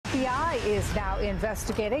FBI is now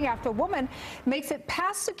investigating after a woman makes it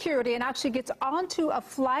past security and actually gets onto a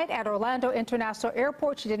flight at Orlando International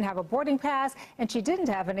Airport. She didn't have a boarding pass and she didn't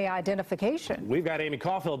have any identification. We've got Amy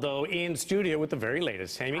Caulfield, though, in studio with the very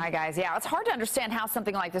latest. Amy? Hi, guys. Yeah, it's hard to understand how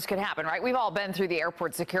something like this could happen, right? We've all been through the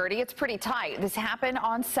airport security. It's pretty tight. This happened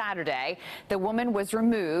on Saturday. The woman was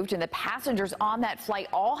removed and the passengers on that flight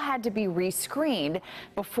all had to be rescreened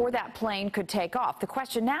before that plane could take off. The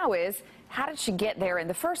question now is, how did she get there in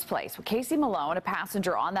the first place? Well, Casey Malone, a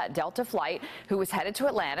passenger on that Delta flight who was headed to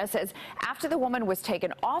Atlanta, says after the woman was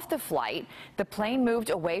taken off the flight, the plane moved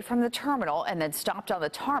away from the terminal and then stopped on the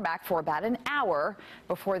tarmac for about an hour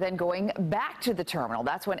before then going back to the terminal.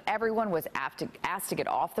 That's when everyone was asked to get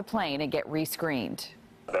off the plane and get rescreened.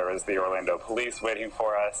 There was the Orlando police waiting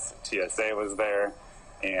for us. TSA was there,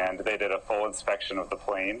 and they did a full inspection of the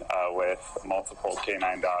plane with multiple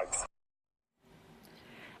canine dogs.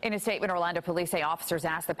 In a statement, Orlando police say officers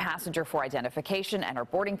asked the passenger for identification and her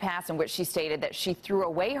boarding pass, in which she stated that she threw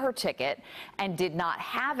away her ticket and did not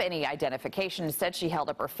have any identification. Instead, she held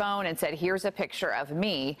up her phone and said, "Here's a picture of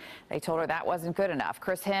me." They told her that wasn't good enough.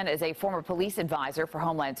 Chris Hinn is a former police advisor for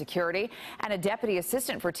Homeland Security and a deputy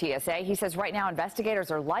assistant for TSA. He says right now investigators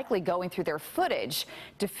are likely going through their footage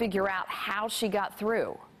to figure out how she got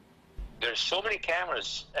through. There's so many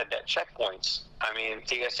cameras at that checkpoints. I mean,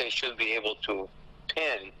 TSA should be able to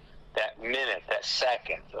pin that minute, that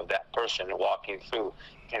second of that person walking through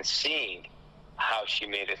and seeing how she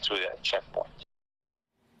made it through that checkpoint.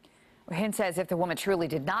 Hinn says if the woman truly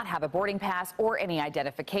did not have a boarding pass or any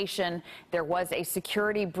identification, there was a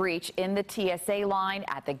security breach in the TSA line,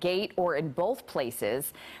 at the gate, or in both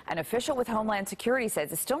places. An official with Homeland Security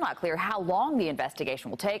says it's still not clear how long the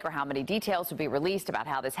investigation will take or how many details will be released about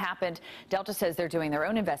how this happened. Delta says they're doing their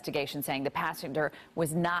own investigation, saying the passenger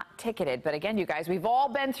was not ticketed. But again, you guys, we've all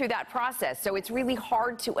been through that process, so it's really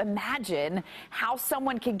hard to imagine how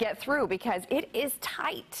someone can get through because it is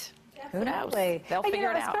tight. Who knows? They'll figure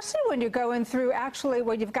it out. Especially when you're going through, actually,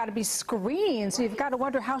 when you've got to be screened. So you've got to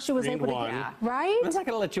wonder how she was able to get, right? They're not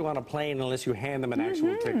going to let you on a plane unless you hand them an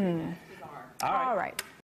actual ticket. All right.